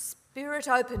 Spirit,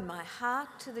 open my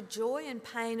heart to the joy and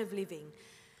pain of living.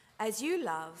 As you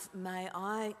love, may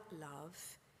I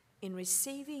love, in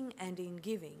receiving and in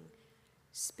giving.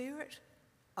 Spirit,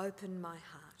 open my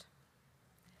heart.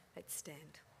 Let's stand.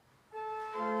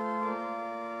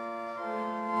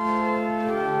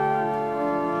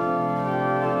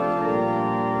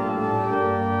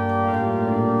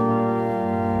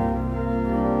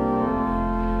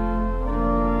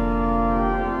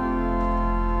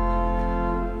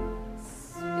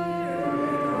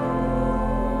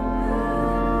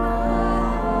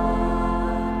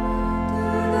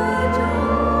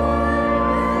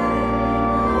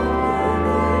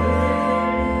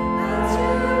 As you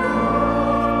love me.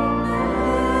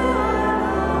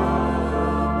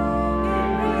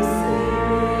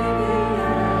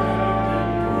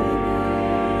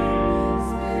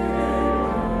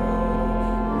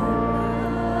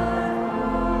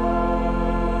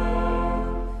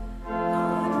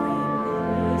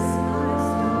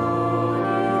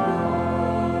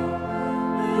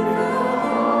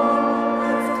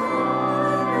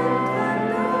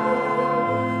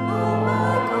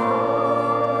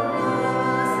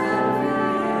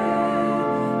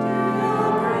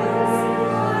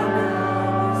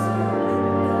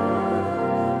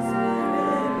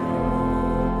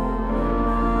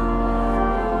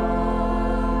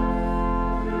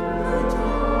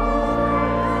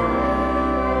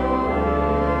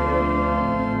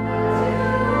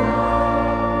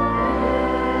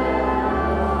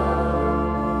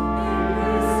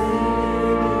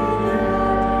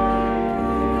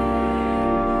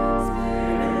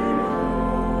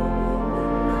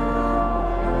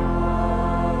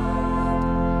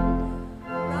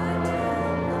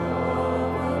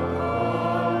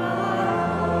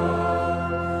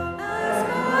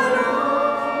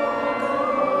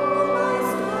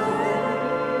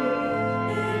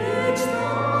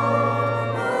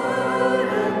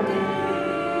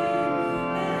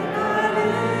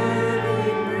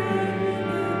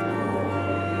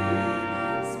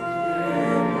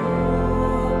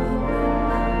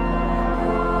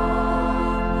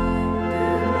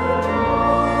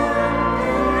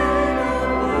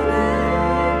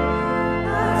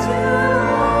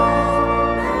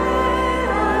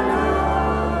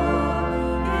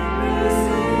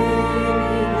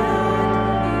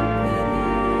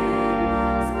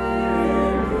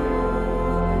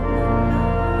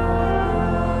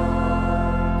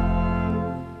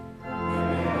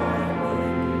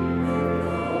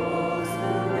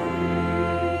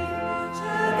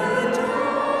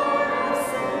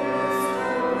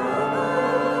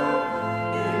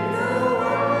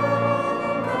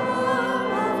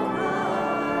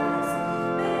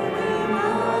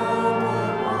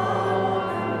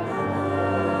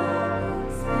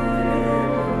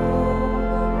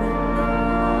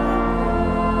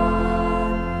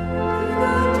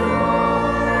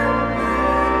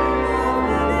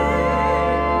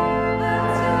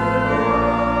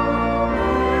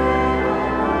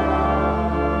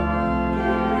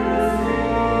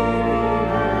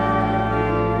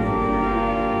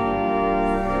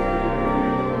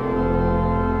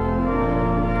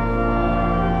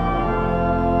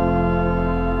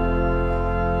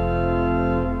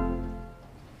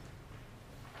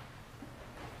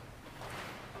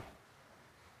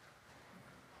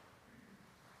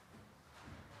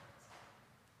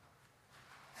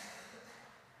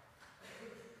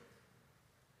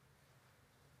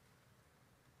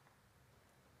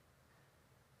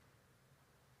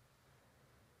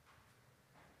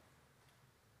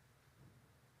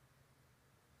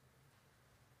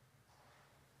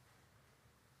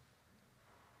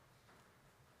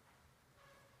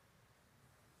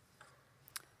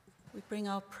 bring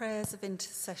our prayers of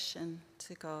intercession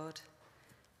to God.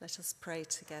 Let us pray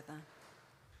together.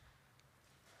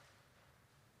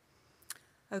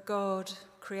 O God,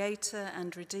 creator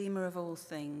and redeemer of all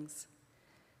things,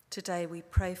 today we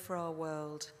pray for our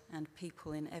world and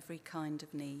people in every kind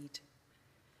of need.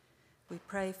 We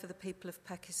pray for the people of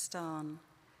Pakistan,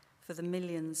 for the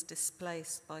millions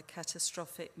displaced by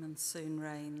catastrophic monsoon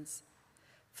rains,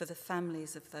 for the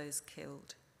families of those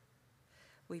killed.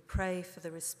 We pray for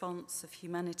the response of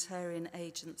humanitarian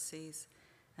agencies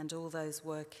and all those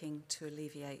working to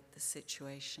alleviate the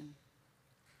situation.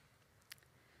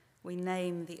 We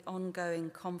name the ongoing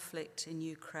conflict in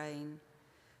Ukraine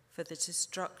for the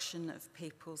destruction of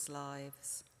people's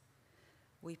lives.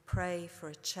 We pray for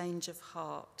a change of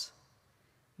heart.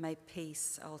 May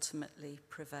peace ultimately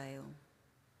prevail.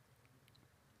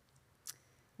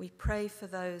 We pray for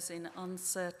those in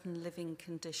uncertain living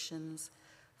conditions,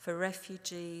 for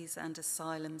refugees and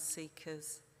asylum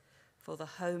seekers, for the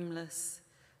homeless,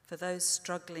 for those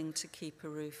struggling to keep a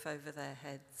roof over their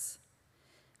heads.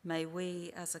 May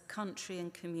we as a country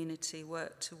and community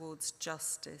work towards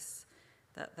justice,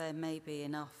 that there may be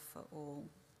enough for all.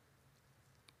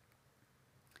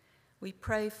 We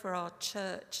pray for our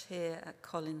church here at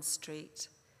Collins Street,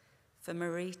 for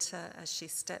Marita as she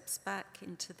steps back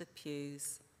into the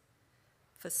pews,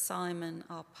 for Simon,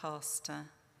 our pastor,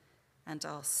 and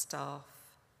our staff,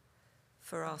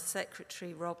 for our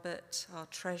secretary Robert, our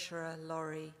treasurer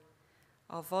Laurie,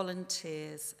 our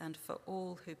volunteers, and for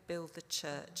all who build the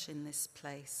church in this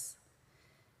place.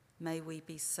 May we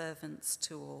be servants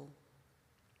to all.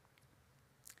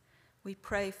 We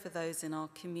pray for those in our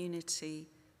community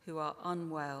who are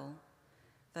unwell,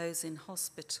 those in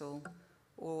hospital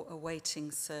or awaiting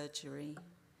surgery,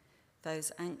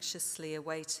 those anxiously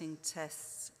awaiting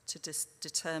tests to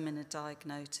determine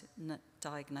a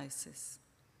diagnosis.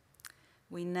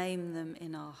 We name them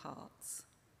in our hearts.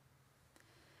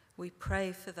 We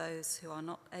pray for those who are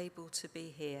not able to be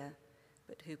here,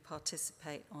 but who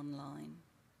participate online.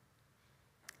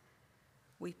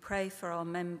 We pray for our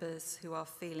members who are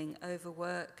feeling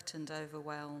overworked and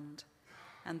overwhelmed,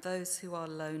 and those who are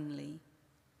lonely,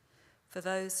 for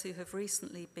those who have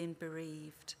recently been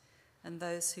bereaved, and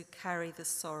those who carry the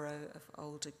sorrow of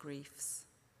older griefs.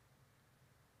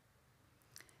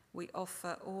 We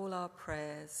offer all our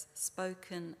prayers,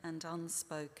 spoken and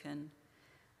unspoken,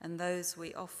 and those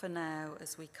we offer now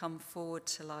as we come forward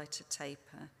to light a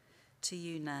taper, to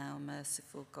you now,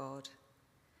 merciful God.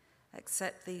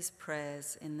 Accept these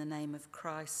prayers in the name of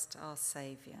Christ our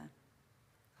Saviour.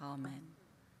 Amen.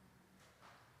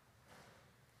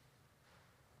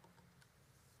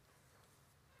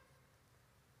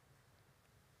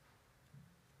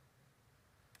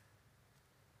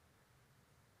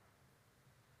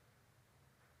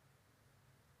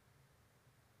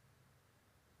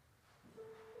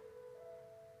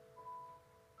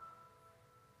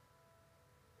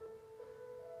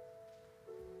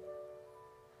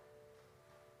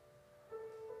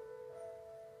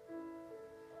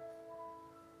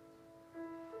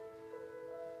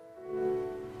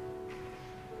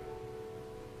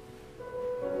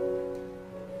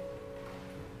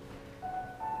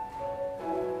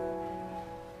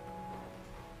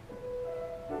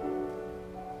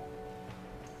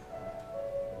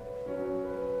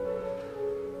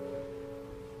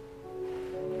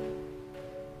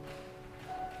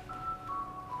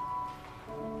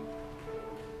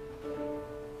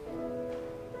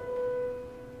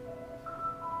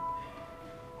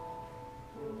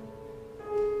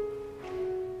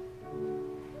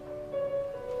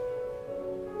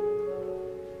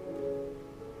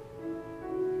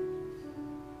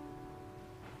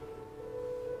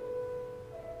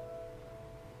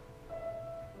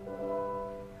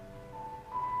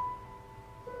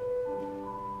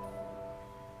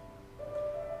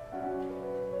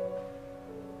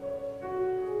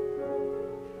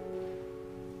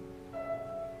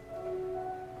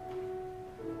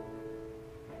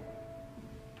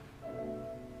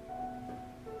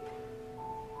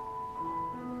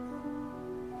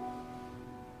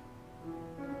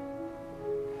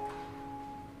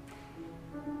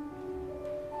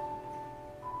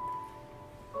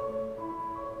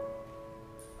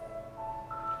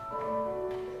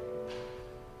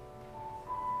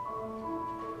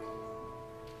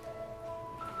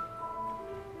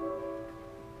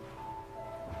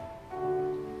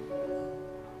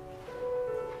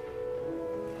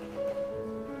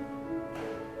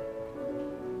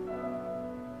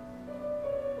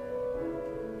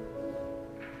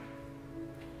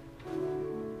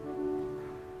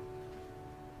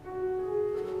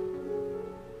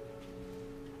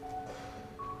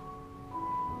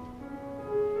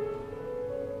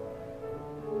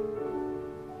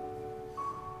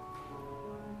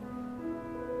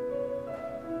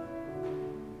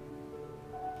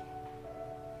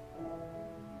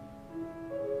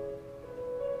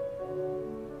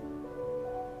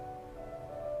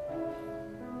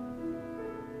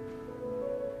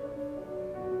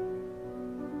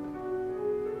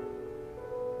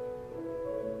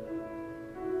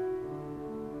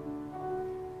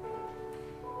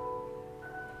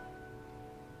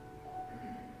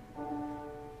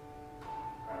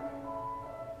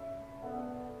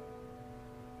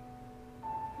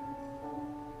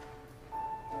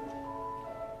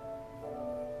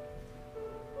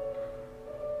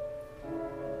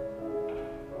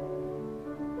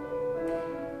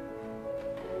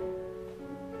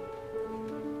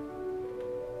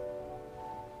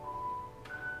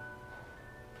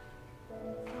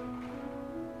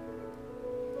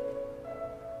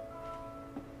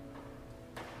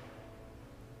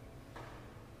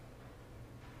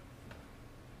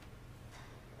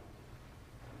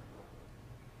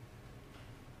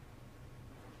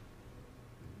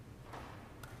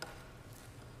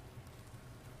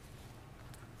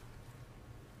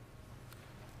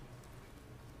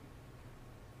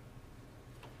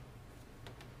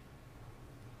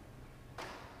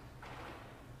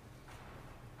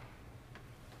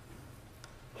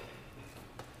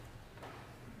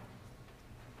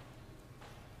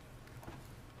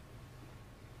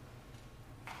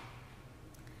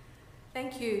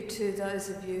 Thank you to those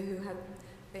of you who have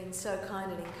been so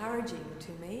kind and encouraging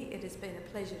to me. It has been a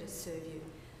pleasure to serve you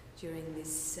during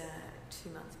this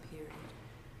 2-month period.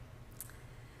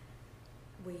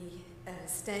 We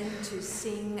stand to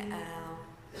sing our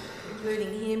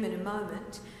concluding hymn in a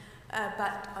moment,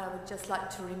 but I would just like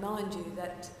to remind you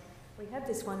that we have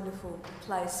this wonderful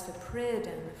place for prayer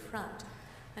down the front,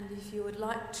 and if you would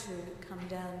like to come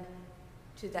down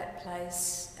to that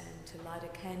place and to light a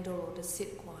candle or to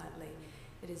sit quietly,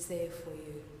 it is there for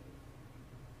you.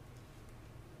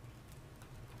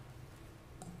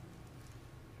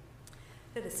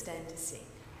 Let us stand to sing.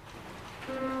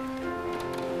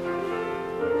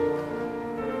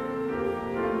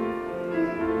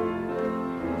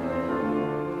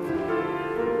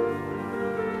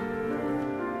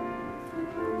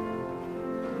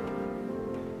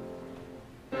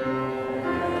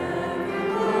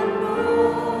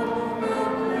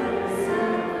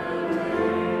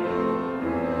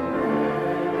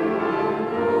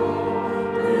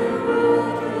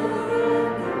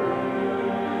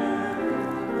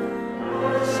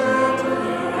 Shelter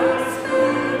us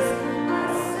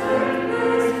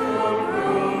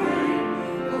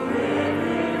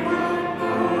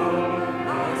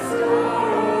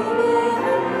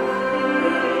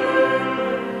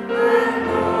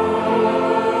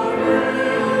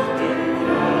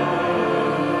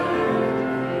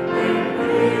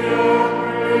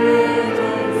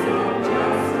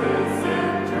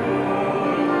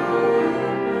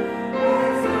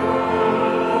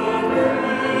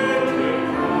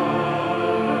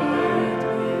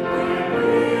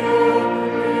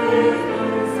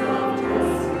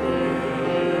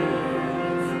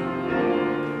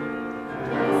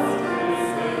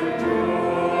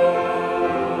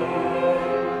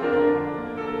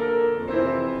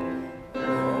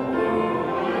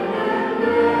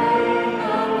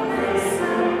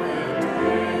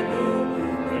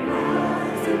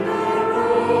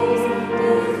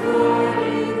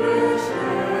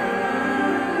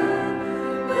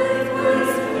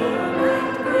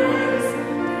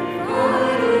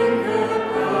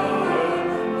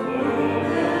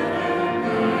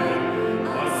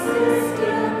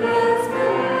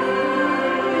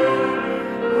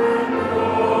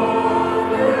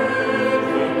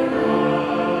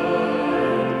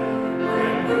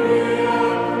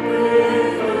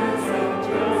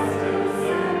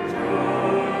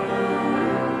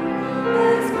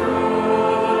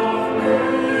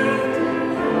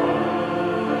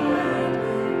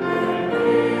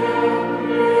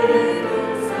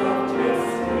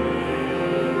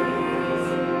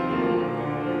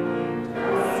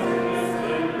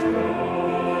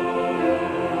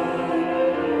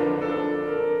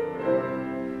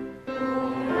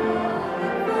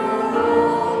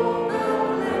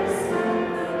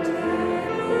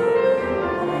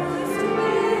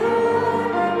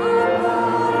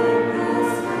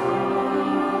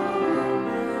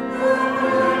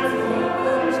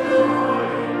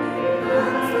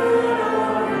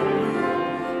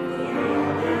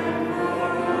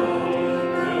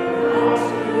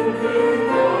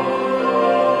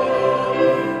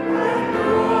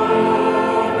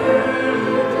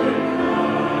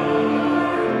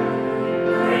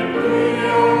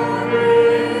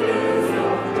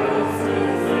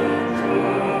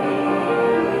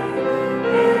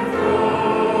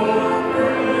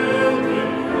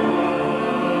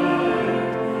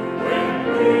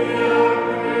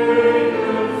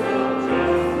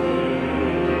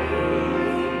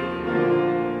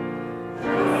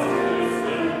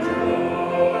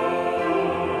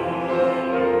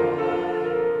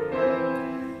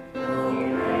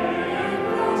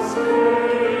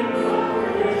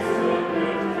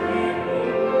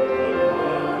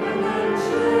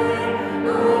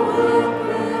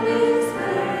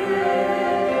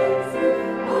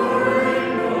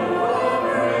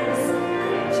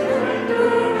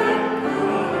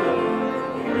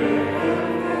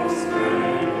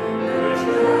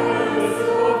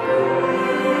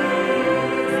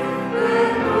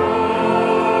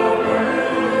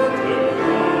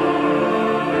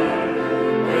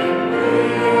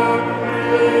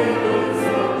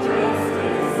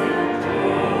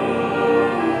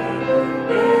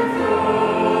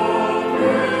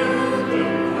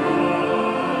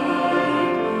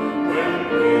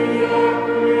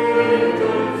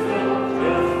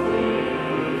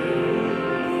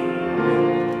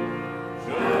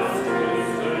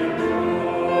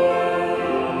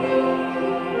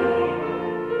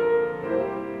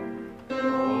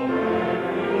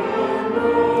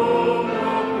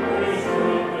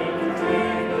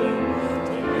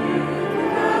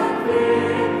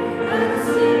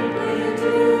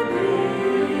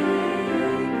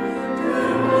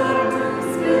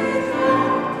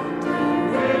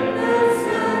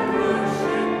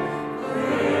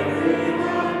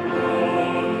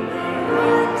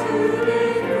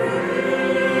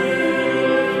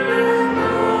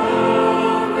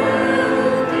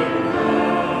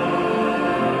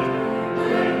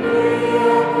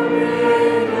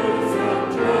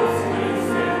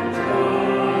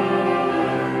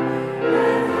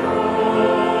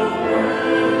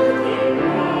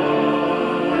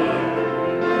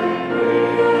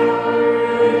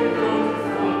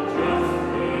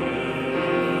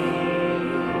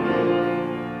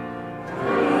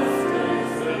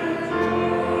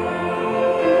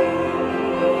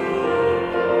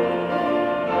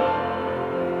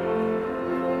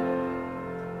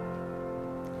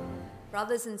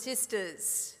brothers and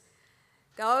sisters,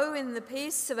 go in the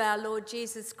peace of our Lord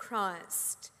Jesus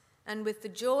Christ and with the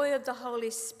joy of the Holy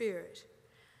Spirit.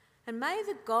 And may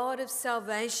the God of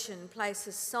salvation place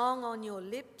a song on your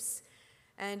lips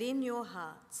and in your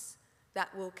hearts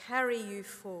that will carry you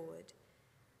forward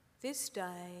this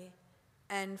day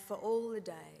and for all the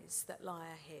days that lie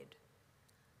ahead.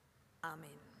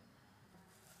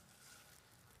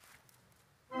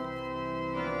 Amen.